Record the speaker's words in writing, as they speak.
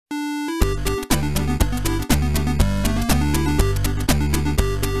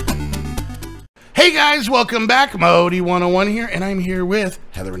Hey guys, welcome back. Modi 101 here, and I'm here with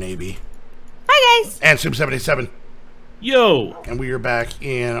Heather and AB. Hi guys. And Soup77. Yo. And we are back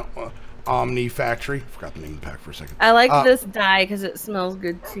in Omnifactory. Forgot the name of the pack for a second. I like this dye because it smells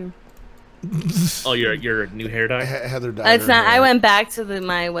good too. Oh, your new hair dye? Heather dyed It's her not. hair. I went back to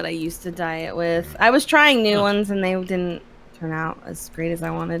what I used to dye it with. I was trying new ones and they didn't turn out as great as I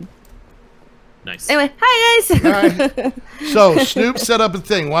wanted. Nice. Anyway, hi guys. Hi. So Snoop set up a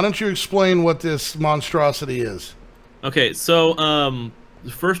thing. Why don't you explain what this monstrosity is? Okay, so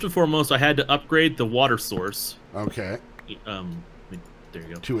first and foremost, I had to upgrade the water source. Okay. There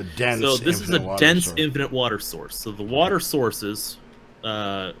you go. To a dense. So this is a water dense source. infinite water source. So the water sources,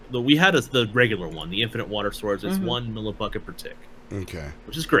 we had the regular one, the infinite water source. It's 1 millibucket per tick. Okay.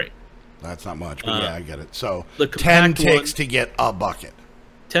 Which is great. That's not much, but yeah, I get it. So the 10 compact ticks one- to get a bucket.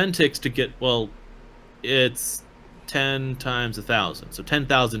 10 ticks to get, well, it's 10 times 1,000. So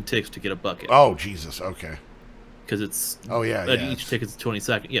 10,000 ticks to get a bucket. Oh, Jesus. Okay. Because it's... Oh, yeah, each tick is 20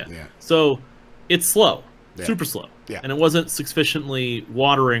 seconds. Yeah. Yeah. So it's slow. Yeah. Super slow. Yeah. And it wasn't sufficiently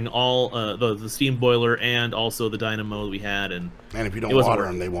watering all the steam boiler and also the dynamo that we had. And if you don't water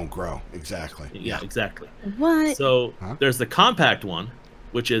them, they won't grow. Exactly. Yeah, exactly. What? So there's the compact one,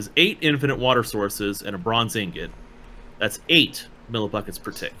 which is 8 infinite water sources and a bronze ingot. That's 8 millibuckets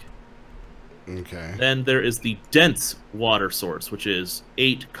per tick. Okay. Then there is the dense water source, which is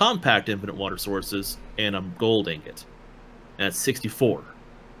 8 compact infinite water sources and a gold ingot. And that's 64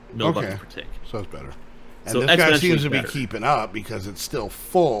 millibuckets per tick. So it's better. And So this guy seems to exponentially better. be keeping up because it's still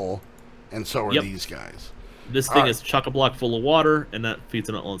full, and so are these guys. This thing is chock-a-block full of water, and that feeds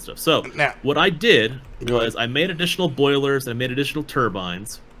into all that stuff. So Now, what I did was I made additional boilers, and I made additional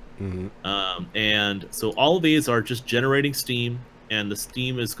turbines. And so all of these are just generating steam, and the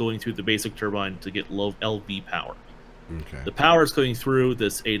steam is going through the basic turbine to get low LV power. Okay. The power is going through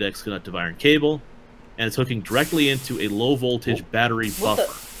this 8x conductive iron cable, and it's hooking directly into a low voltage battery buffer.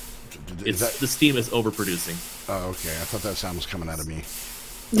 The steam is overproducing. Oh, okay. I thought that sound was coming out of me.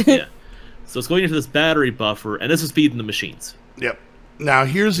 Yeah. So it's going into this battery buffer, and this is feeding the machines. Yep. Now,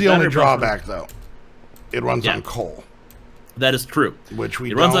 here's the only drawback, though. It runs on coal. That is true. Which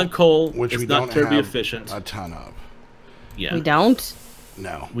we runs on coal. Which it's we not don't terribly have efficient. a ton of. Yeah. We don't?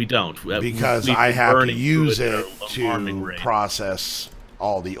 No. We don't. Because we've I been have to burning use through it at an to alarming rate. process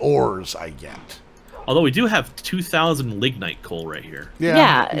all the ores I get. Although we do have 2,000 lignite coal right here.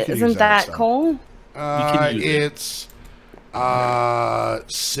 Yeah, you can use isn't that stuff. coal? It's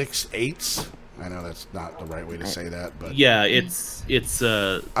 6/8. I know that's not the right way to say that, but Yeah, it's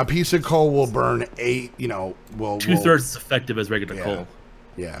a piece of coal will burn 8. You know, will 2/3 as effective as regular coal.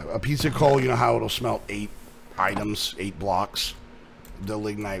 Yeah, a piece of coal. You know how it'll smelt 8 items, 8 blocks. The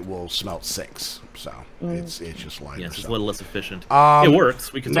lignite will smelt 6. So it's just lighter. Yeah, it's just so. a little less efficient. It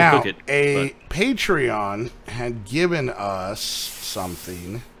works. We can still cook it. A Patreon had given us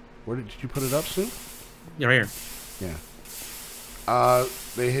something. Where did you put it up, Sue? Yeah, right Yeah. here.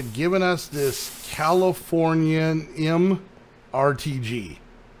 They had given us this Californian RTG.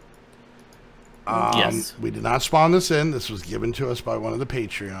 Yes. We did not spawn this in. This was given to us by one of the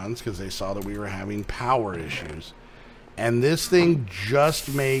Patreons because they saw that we were having power issues. And this thing just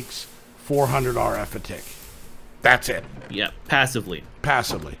makes 400 RF a tick. That's it. Yeah, passively.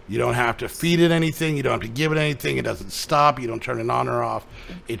 Passively. You don't have to feed it anything. You don't have to give it anything. It doesn't stop. You don't turn it on or off.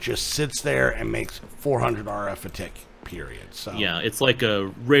 It just sits there and makes 400 RF a tick, period. So Yeah, it's like a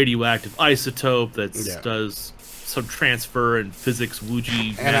radioactive isotope that does some transfer and physics woogie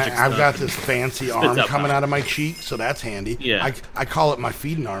and magic I've stuff. got this fancy arm out coming power. out of my cheek, so that's handy. Yeah. I call it my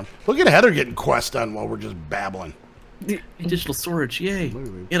feeding arm. Look at Heather getting quests done while we're just babbling. Digital storage, yay.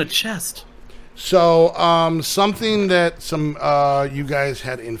 In a chest. So, something that some you guys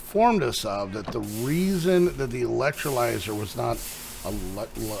had informed us of, that the reason that the electrolyzer was not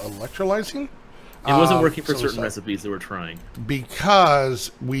electrolyzing? It wasn't working for so certain recipes that we're trying.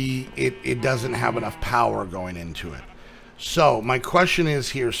 Because it doesn't have enough power going into it. So, my question is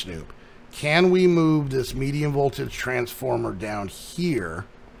here, Snoop. Can we move this medium voltage transformer down here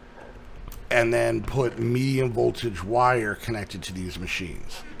and then put medium voltage wire connected to these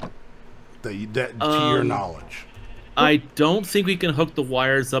machines? To your knowledge. I don't think we can hook the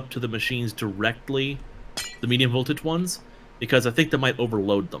wires up to the machines directly, the medium voltage ones, because I think that might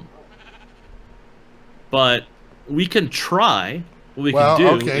overload them. But we can try. What we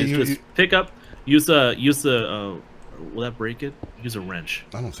can do is just pick up, use the. Will that break it? Use a wrench.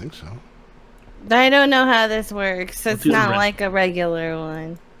 I don't think so. I don't know how this works. It's use a not wrench. like a regular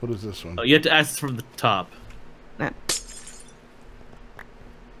one. What is this one? You have to access from the top. No.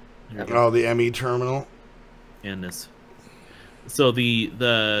 Oh, the ME terminal. And this. So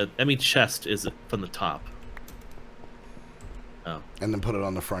the Emmy chest is from the top. Oh. And then put it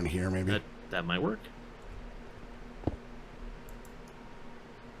on the front here, maybe. That might work.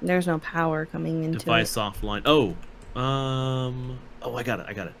 There's no power coming into Device it. offline. Oh. Oh, I got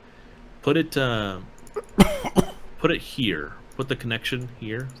it. Put it put it here. Put the connection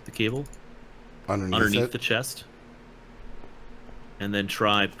here, the cable. Underneath the chest. And then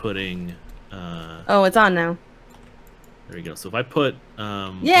try putting Oh, it's on now. there you go. So if I put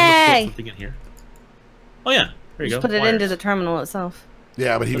Yay! something in here. Oh yeah. There you Just go. put it into the terminal itself.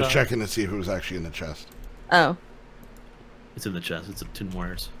 Yeah, but he was checking to see if it was actually in the chest. Oh. It's in the chest. It's tin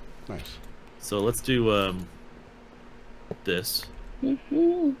wires. Nice. So let's do this. All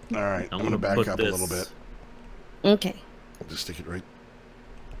right, I'm gonna back up a little bit. Okay. Just stick it right.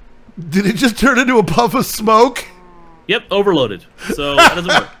 Did it just turn into a puff of smoke? Yep, overloaded. So that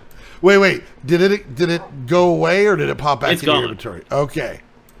doesn't work. Wait. Did it go away or did it pop back It's into your gone. inventory? Okay.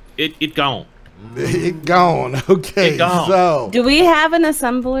 It gone. It gone. Okay. It gone. So Do we have an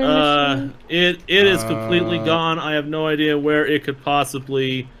assembler machine? It is completely gone. I have no idea where it could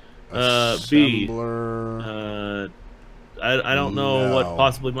possibly be. assembler. I don't know what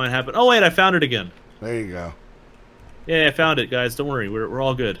possibly might happen. Oh wait, I found it again. There you go. Yeah, I found it, guys. Don't worry, we're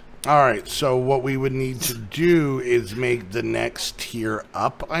all good. All right. So what we would need to do is make the next tier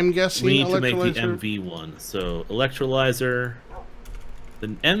up. I'm guessing. We need to make the MV one. So electrolyzer. The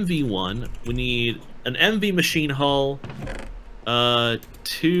MV one. We need an MV machine hull.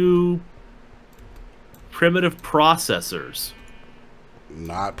 2 primitive processors.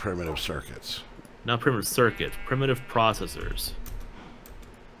 Not primitive circuits. Not primitive circuit, primitive processors.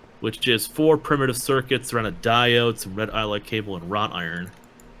 Which is 4 primitive circuits around a diode, some red eye-like cable, and wrought iron.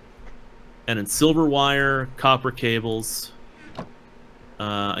 And then silver wire, copper cables.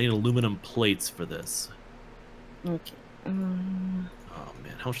 I need aluminum plates for this. Okay. Oh man,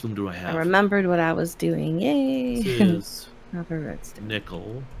 how much aluminum do I have? I remembered what I was doing. Yay! This is Copper redstone.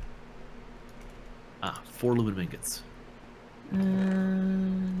 nickel. 4 aluminum ingots.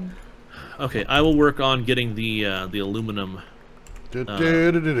 Okay, I will work on getting the aluminum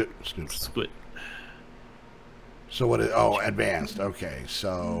squid. So what is advanced. Okay,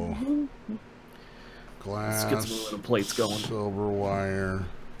 so glass, Let's get some aluminum plates going. silver wire.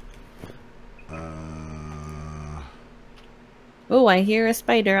 Oh, I hear a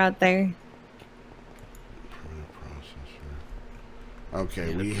spider out there.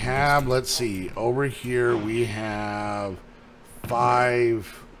 Okay, we have, let's see, over here we have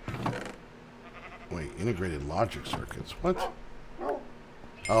 5 integrated logic circuits. What?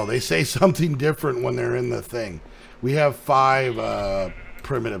 Oh, they say something different when they're in the thing. We have 5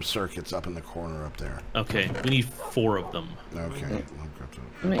 primitive circuits up in the corner up there. Okay, we need 4 of them. Okay.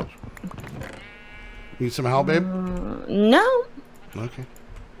 Wait. Need some help, babe? No. Okay.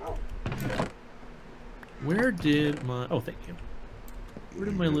 Where did my... Oh, thank you. Where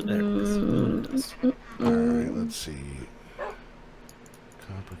did my... There it is. Alright, let's see.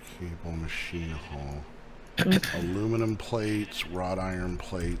 Copper cable, machine hull. Aluminum plates, wrought iron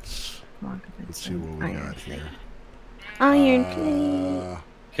plates. Let's see what we got here. Iron plate.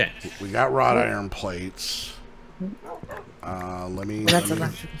 Okay. We got wrought iron plates. Let me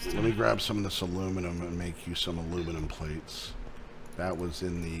grab some of this aluminum and make you some aluminum plates. That was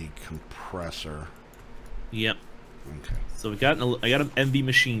in the compressor. Yep. Okay. So I got an MV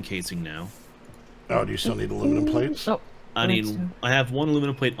machine casing now. Oh, do you still need aluminum plates? Oh. I have 1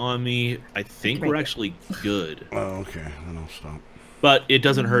 aluminum plate on me. I think we're actually good. Oh, okay. Then I'll stop. But it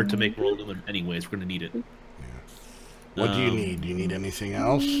doesn't hurt to make more aluminum anyways. We're gonna need it. What do you need? Do you need anything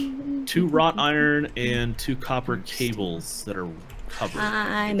else? 2 wrought iron and 2 copper cables that are covered.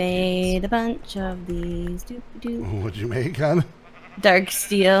 I made a bunch of these. What'd you make, hon? Dark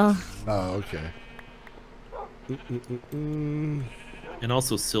steel. Oh, okay. And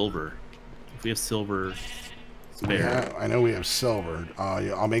also silver. If we have silver spare. Yeah, I know we have silver.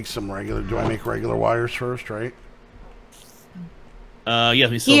 I'll make some regular. Do I make regular wires first, right? Yeah,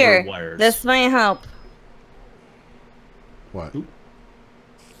 we silver Here, wires. this might help. What? Oop.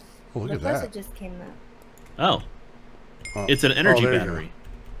 Oh, look at Plus that. it just came up. Oh. It's an energy there you battery.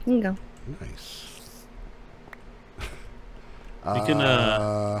 Here you go. Nice. You can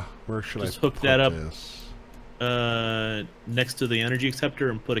where should just I hook put that up this? next to the energy acceptor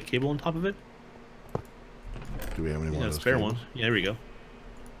and put a cable on top of it. Do we have any more Yeah, of those spare cables? one. Yeah, there we go.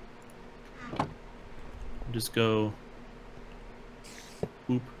 Just go.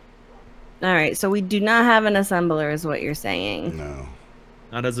 Boop. All right, so we do not have an assembler, is what you're saying. No.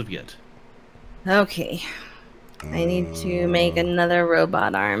 Not as of yet. Okay. I need to make another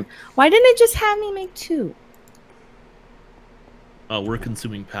robot arm. Why didn't it just have me make 2? Oh, we're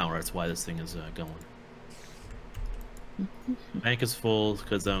consuming power. That's why this thing is going. Bank is full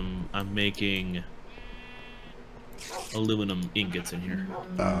because I'm making aluminum ingots in here.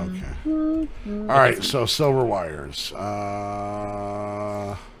 Oh, okay. All right, so silver wires. We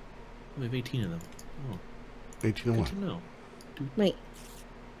have 18 of them. Oh, 18 good of to what? know. Wait.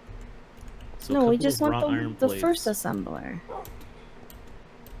 So No, a we couple just of wrought want iron the plates, first assembler.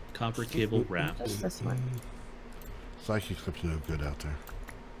 copper cable wraps. Just this one. Psychic clip's no good out there.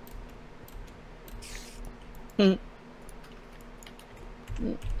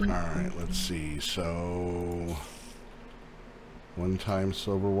 All right, let's see. So, 1 time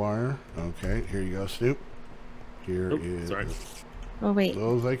silver wire. Okay, here you go, Snoop. Here is. Sorry. Oh wait.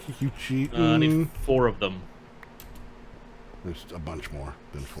 Those I can keep cheating. I need 4 of them. There's a bunch more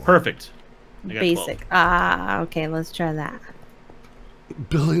than 4. Perfect. I got Basic. 12. Ah, okay. Let's try that.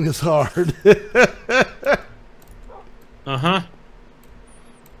 Building is hard. Uh-huh.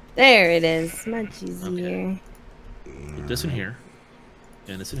 There it is. Much easier. Put this in here.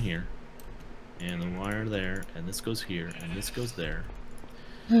 And this in here. And the wire there. And this goes here. And this goes there.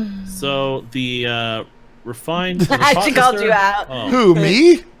 So the refined... She called you out. Oh. Who,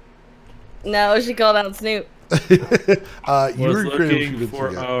 me? No, she called out Snoop. You Was were looking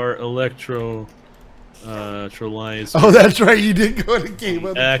for our electrolyzer. Oh, that's right. You did go to game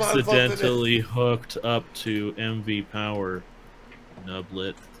of the Accidentally hooked up to MV power.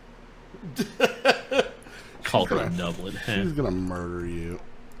 Nublet. Called her a nublet. She's gonna murder you.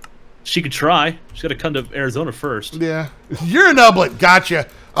 She could try. She's got to come to Arizona first. Yeah. You're a nublet. Gotcha.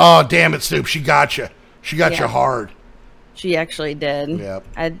 Oh, damn it, Snoop. She got you. She got you hard. She actually did. Yep.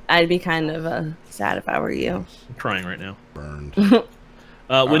 I'd be kind of sad if I were you. I'm crying right now. Burned.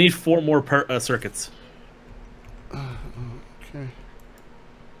 We need 4 more circuits. Okay.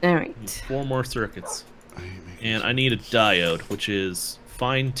 All Need right. 4 more circuits. And I need a diode, which is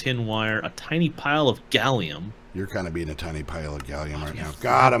fine tin wire, a tiny pile of gallium. You're kind of being a tiny pile of gallium right now.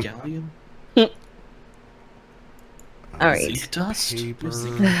 Got him. Gallium? All right. Zinc dust? Paper. Where's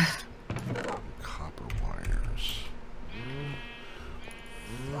zinc dust? Copper wires.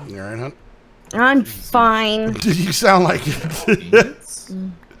 You all right, hon? I'm fine. Did you sound like it?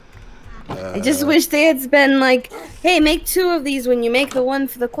 I just wish they had been like, hey, make 2 of these when you make the one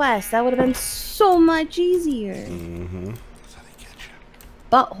for the quest. That would have been so much easier. Mm-hmm. That's how they get you.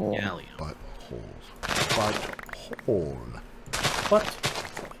 Butthole. Gallium. Butthole. Butthole. Hole.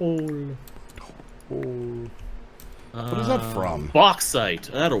 What is that from? Bauxite.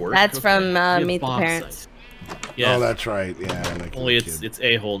 That'll work. That's Okay. from We have Meet the bauxite. Parents. Yeah. Oh, that's right. Yeah. Like Only a kid. it's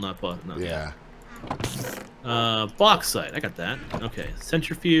a-hole, not but. Not Yeah. Bauxite. I got that. Okay.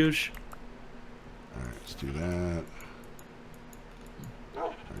 Centrifuge. All right, let's do that. All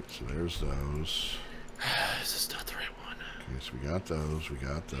right, so there's those. This is not the right one. Okay, so we got those. We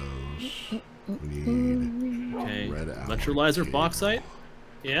got those. We need Okay. red alloy Electrolyzer, cable. bauxite?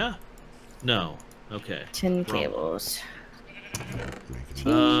 Yeah? No. Okay. Tin Wrong. cables.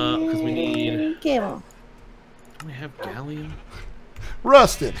 Because we need... Cable. Do we have gallium?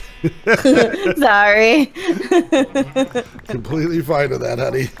 Rusted. Sorry. Completely fine with that,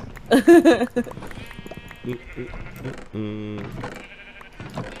 honey.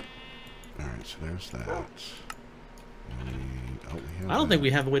 All right, so there's that. I don't think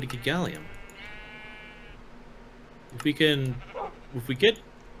we have a way to get gallium. If we get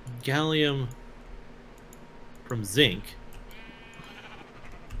gallium from zinc,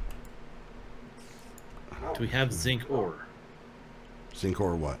 do we have zinc ore? Zinc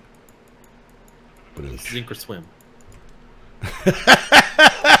or what? Zinc or swim?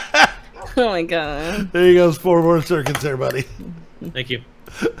 Oh my god. There you go. 4 more circuits there, buddy. Thank you.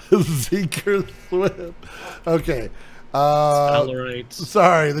 Zinc or swim. Okay. Sphalerite.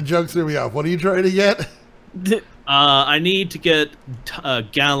 Sorry, the joke threw me off. What are you trying to get? I need to get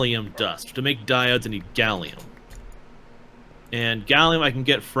gallium dust. To make diodes, I need gallium. And gallium I can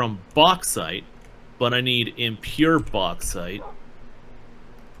get from bauxite, but I need impure bauxite,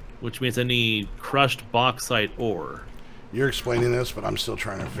 which means I need crushed bauxite ore. You're explaining this, but I'm still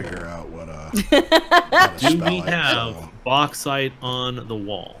trying to figure out what how to Do spell we it, have so. bauxite on the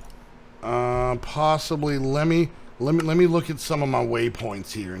wall? Possibly. Let me look at some of my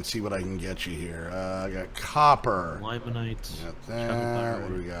waypoints here and see what I can get you here. I got copper. Limonite. Got that. What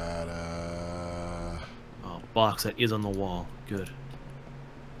do we got? Oh, bauxite is on the wall. Good.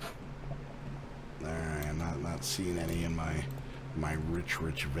 Alright, I'm not seeing any in my rich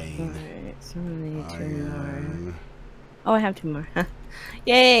vein. Alright, so I need 2 more. Iron. Oh, I have 2 more.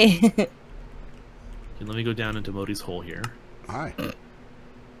 Yay! Okay, let me go down into Modi's hole here. Hi.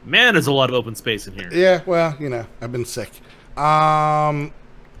 Man, there's a lot of open space in here. Yeah, well, you know, I've been sick. All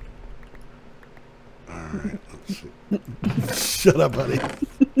right. Let's see. Shut up, buddy.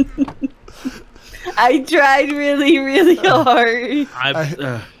 I tried really, really hard.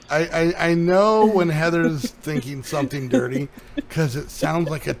 I know when Heather's thinking something dirty because it sounds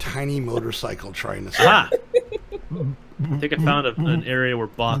like a tiny motorcycle trying to start. I think I found an area where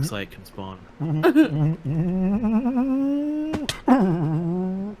bauxite can spawn.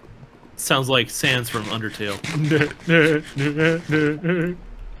 Sounds like Sans from Undertale. I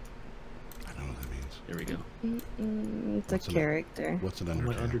don't know what that means. There we go. It's a character. What's an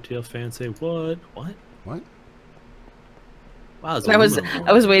What Undertale? Undertale fans say? What? What? What? Wow, it's I was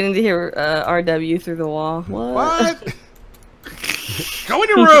waiting to hear RW through the wall. What? Go in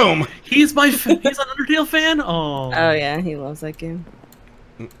your room. He's an Undertale fan. Oh. Oh yeah, he loves that game.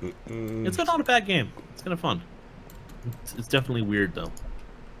 It's not a bad game. It's kind of fun. It's definitely weird though.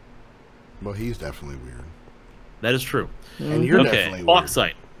 Well, he's definitely weird. That is true. And you're Okay, definitely weird.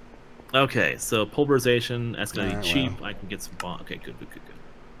 bauxite. Okay, so pulverization. That's gonna be Alright, cheap. well. I can get some bauxite. Okay, good.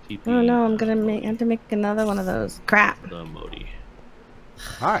 TP, Oh no, I'm gonna have to make another one of those. Crap. the Modi.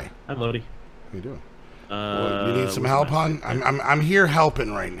 Hi. Hi, Modi. How you doing? Well, you need some help, where's my- hon? I'm here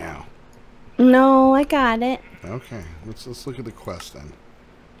helping right now. No, I got it. Okay, let's look at the quest then.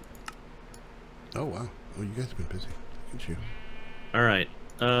 Oh wow. Oh, you guys have been busy. Look at you. All right.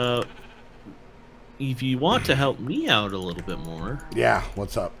 If you want to help me out a little bit more, Yeah.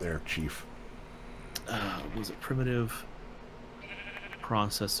 What's up there, Chief? was it primitive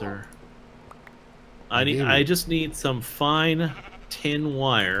processor? I just need some fine tin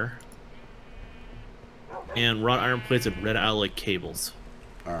wire and wrought iron plates and red alloy cables.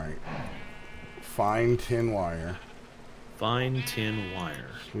 All right. Fine tin wire. Fine tin wire.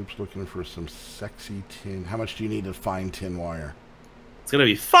 Snoop's looking for some sexy tin. How much do you need of fine tin wire? It's gonna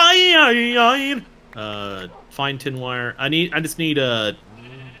be fine. Fine tin wire. I just need 8.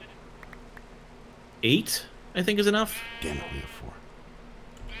 I think is enough. Damn it, we have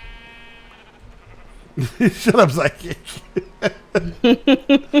 4. Shut up, Psychic.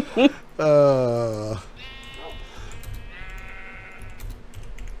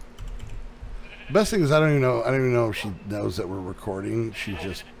 Best thing is I don't even know if she knows that we're recording. She's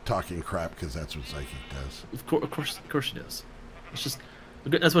just talking crap because that's what Psychic does. Of course she does. It's just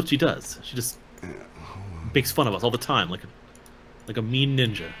that's what she does. She just makes fun of us all the time, like a mean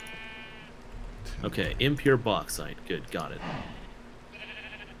ninja. Okay, impure bauxite. Good, got it.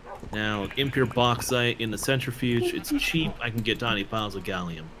 Now, impure bauxite in the centrifuge. It's cheap. I can get tiny piles of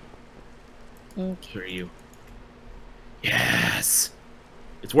gallium. Okay. Where are you? Yes,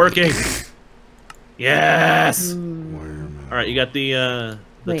 it's working. Yes. All right, you got the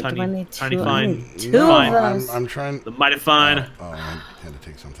Wait, do I tiny need tiny two? I fine. need two fine. of those. I'm trying. The mighty fine. Oh, I had to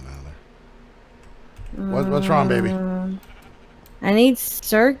take something out of there. What's wrong, baby? I need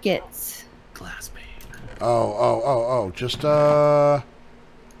circuits. Glass pane. Oh. Just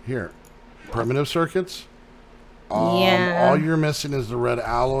here. Primitive circuits. Yeah. All you're missing is the red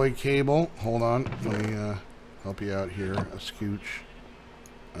alloy cable. Hold on. Let me help you out here. A scooch.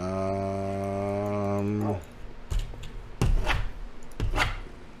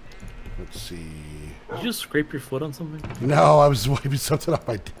 Let's see. Did you just scrape your foot on something? No, I was wiping something off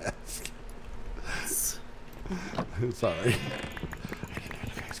my desk. Sorry.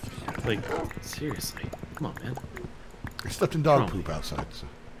 Like, seriously. Come on, man. I stepped in dog poop outside. So.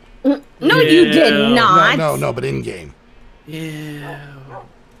 No, you did Yeah. not. No, but in game. Yeah.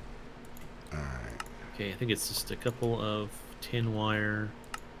 Alright. Okay, I think it's just a couple of tin wire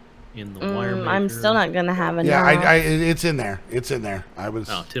in the wire maker. I'm still not gonna have enough. Yeah, it's in there. It's in there. I was.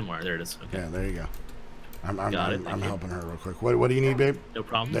 Oh, tin wire. There it is. Okay. Yeah, there you go. I'm Got it, thank you. helping her real quick. What do you need, babe? No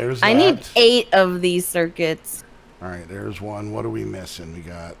problem. There's that. I need 8 of these circuits. All right, there's one. What are we missing? We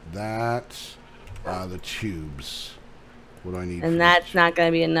got that. The tubes. What do I need? And that's not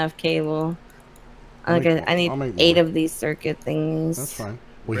gonna be enough cable. I'll Okay, make I need more. 8 of these circuit things. That's fine.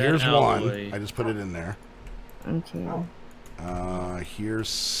 Well, Red here's alloy. one. I just put it in there. Okay. Here's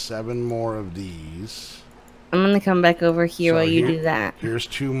 7 more of these. I'm gonna come back over here So while you here- do that. Here's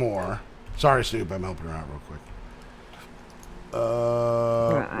 2 more. Sorry, Snoop. I'm helping her out real quick.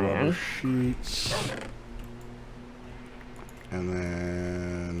 Rubber Iron. sheets. And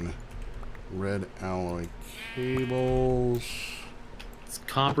then red alloy cables. It's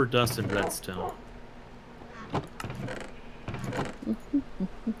copper, dust, and redstone.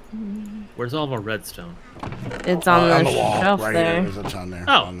 Where's all of our redstone? It's on the wall. shelf Right there. here. There's a ton there.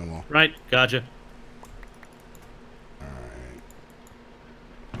 Oh, On the wall. right. Gotcha. Alright.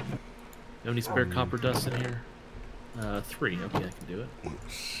 Have any spare copper dust in here? 3. Okay, I can do it.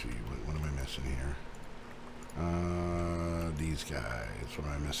 Let's see. What am I missing here? these guys. What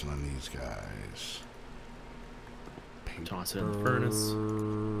am I missing on these guys? Paper. Toss it in the furnace.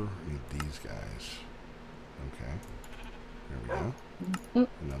 Need these guys. Okay. There we go.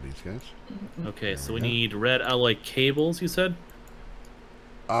 And now these guys. Okay, so we need red alloy cables, you said?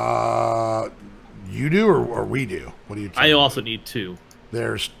 You do or we do? What do you think? I also need 2.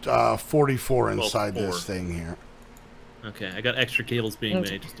 There's 44 inside 4. this thing here. Okay, I got extra cables being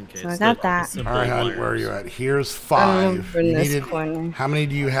made just in case. So I got that. All right, hon, where are you at? Here's 5. In You this needed, corner. how many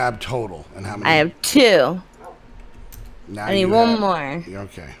do you have total? And how many? I have 2. Now I need you one have- more.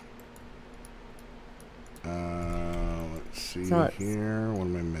 Okay. Let's see So here. What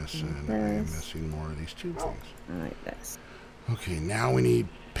am I missing? I am this. missing more of these 2 things. I like this. Okay, now we need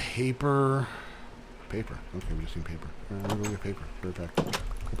paper. Paper. Okay, we just need paper. All right, we'll go get paper. Right back.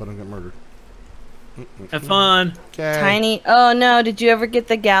 Hope I don't get murdered. Have fun. Okay. Tiny. Oh no! Did you ever get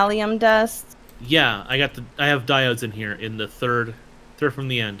the gallium dust? Yeah, I have diodes in here in the third from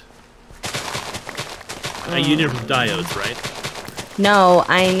the end. You need diodes, right? No,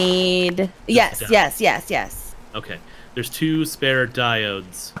 I need. Yes, down. yes. Okay. There's 2 spare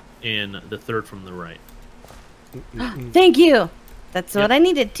diodes in the third from the right. Thank you. That's what I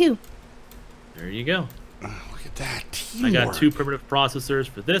needed too. There you go. Look at that. I Teamwork. got 2 primitive processors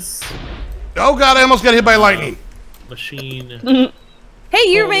for this Oh god, I almost got hit by lightning. machine. Hey,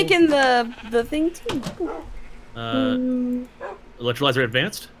 you're making the thing too. Electrolyzer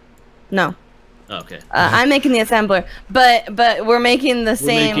advanced? No, Oh, okay. I'm making the assembler, but we're making the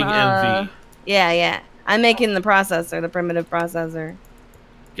same. making MV. Yeah. I'm making the processor, the primitive processor,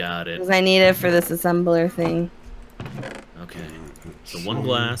 Got it. because I need it for this assembler thing. Okay. So 1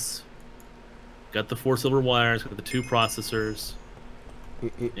 glass. Got the 4 silver wires. Got the 2 processors.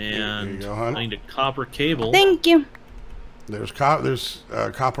 There you And go, hon. I need a copper cable. Thank you. There's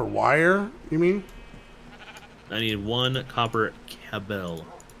copper wire, you mean? I need 1 copper cable,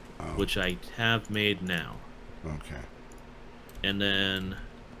 Oh, which I have made now. okay. And then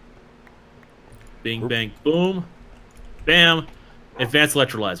bing, bang, boom, bam, advanced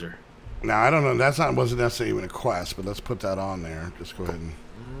electrolyzer. Now, I don't know. Wasn't necessarily even a quest, but let's put that on there. Just go ahead and...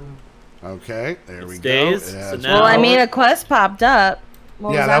 Okay, there we stays. go. It So has now- Well, I power. mean, a quest popped up.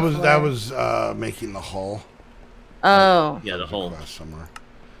 What Yeah, was that for? was making the hull. Oh. Yeah, the whole. Quest somewhere.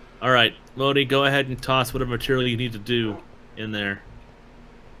 All right, Lodi, go ahead and toss whatever material you need to do in there.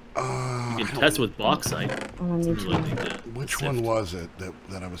 You can test with bauxite. Oh, I need Something like to- that. Which Sift. one was it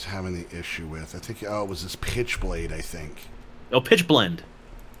that I was having the issue with? I think, it was this pitch blade, I think. Oh, pitch blend.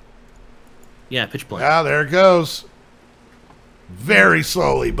 Yeah, pitch blend. Ah, there it goes. Very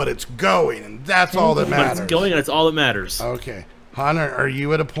slowly, but it's going, and that's all that But matters. it's going, and it's all that matters. Okay. Han, are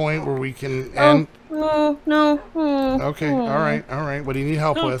you at a point where we can Oh, end? no. Okay, all right. What do you need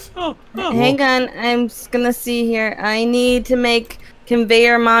help with? Oh. Hang on, I'm just gonna see here. I need to make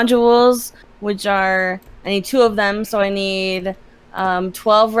conveyor modules, which are, I need 2 of them, so I need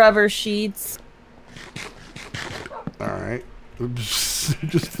 12 rubber sheets. All right. Just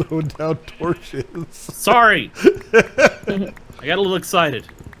throwing down torches. Sorry. I got a little excited.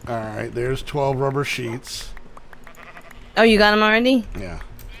 All right, there's 12 rubber sheets. Oh, you got them already? Yeah.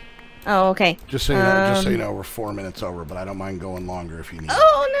 Oh, okay. Just so you know, we're 4 minutes over, but I don't mind going longer if you need.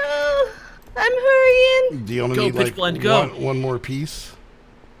 Oh no! I'm hurrying. Do you only Go, need pitch like blend, go. one more piece?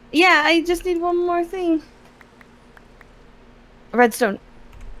 Yeah, I just need one more thing. Redstone.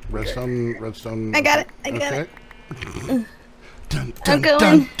 Redstone. I got it. I got it. Dun, I'm dun,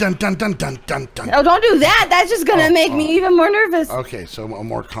 going. dun, dun, dun, dun, dun, dun. Oh, don't do that. That's just gonna make me even more nervous. Okay, so a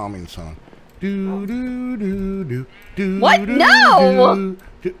more calming song. Do do do do do. What? do, No! do,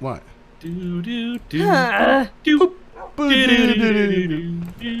 do. What? Do do do Uh, do Boop, do do,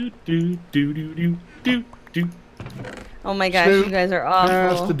 do, do do do do do. Oh my gosh, Snoop you guys are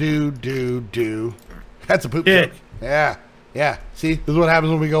has to awful. do. That's a poop Yeah. joke. Yeah. See, this is what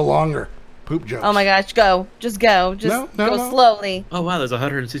happens when we go longer. Poop jokes. Oh my gosh, go. Just go. Just No, go no. slowly. Oh wow, there's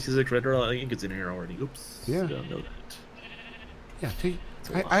 166 red ingots in here already. Oops. Yeah. Don't know that. Yeah, take,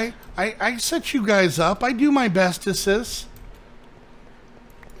 I set you guys up. I do my best, sis.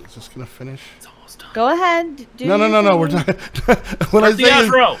 Is this gonna finish? It's almost done. Go ahead. Do No. your We're thing. not. When Where's the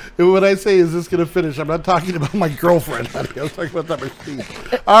outro? When I say is this gonna finish, I'm not talking about my girlfriend, honey. I was talking about that machine.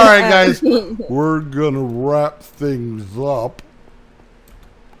 All right, guys, we're gonna wrap things up.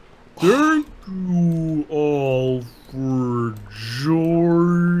 Thank you all for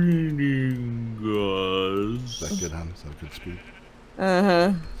joining us. Is that good, hon? Is that a good speed?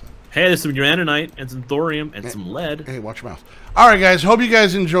 Uh-huh. Hey, there's some uraninite and some thorium and some lead. Hey, watch your mouth. All right, guys. Hope you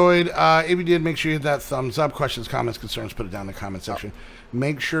guys enjoyed. If you did, make sure you hit that thumbs up. Questions, comments, concerns, put it down in the comment section.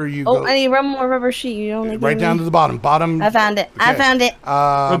 Make sure you go. Oh, I need one more rubber sheet. You don't need right down to the bottom. Bottom. I found it. Okay. I found it.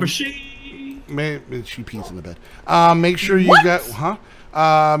 Rubber sheet. She pees in the bed. Make sure you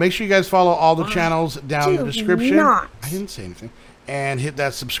make sure you guys follow all the channels down in the description. I didn't say anything. And hit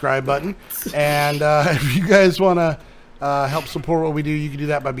that subscribe button. And if you guys want to help support what we do, you can do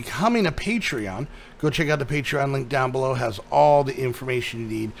that by becoming a Patreon. Go check out the Patreon link down below. It has all the information you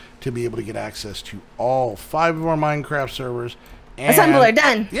need to be able to get access to all 5 of our Minecraft servers. And Assembler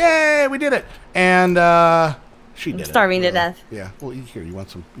done. Yay, we did it. And she did it. Starving to death. Yeah. Well, here, you want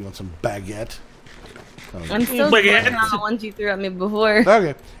some baguette? I'm still working on the ones you threw at me before.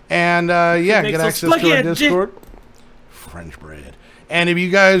 Okay. And yeah, get access to our Discord. French bread. And if you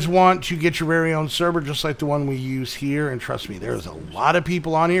guys want to get your very own server, just like the one we use here, and trust me, there's a lot of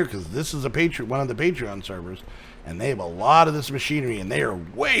people on here because this is one of the Patreon servers, and they have a lot of this machinery, and they are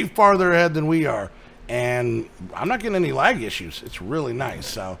way farther ahead than we are. And I'm not getting any lag issues. It's really nice.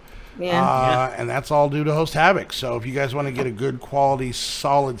 So, and that's all due to Host Havoc. So if you guys want to get a good quality,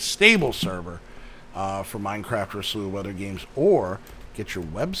 solid, stable server for Minecraft or a slew of other games, or get your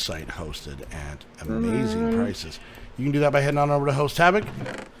website hosted at amazing prices, you can do that by heading on over to Host Havoc.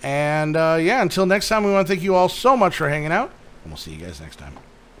 And yeah, until next time, we want to thank you all so much for hanging out, and we'll see you guys next time.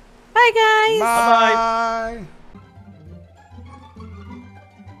 Bye, guys. Bye. Bye.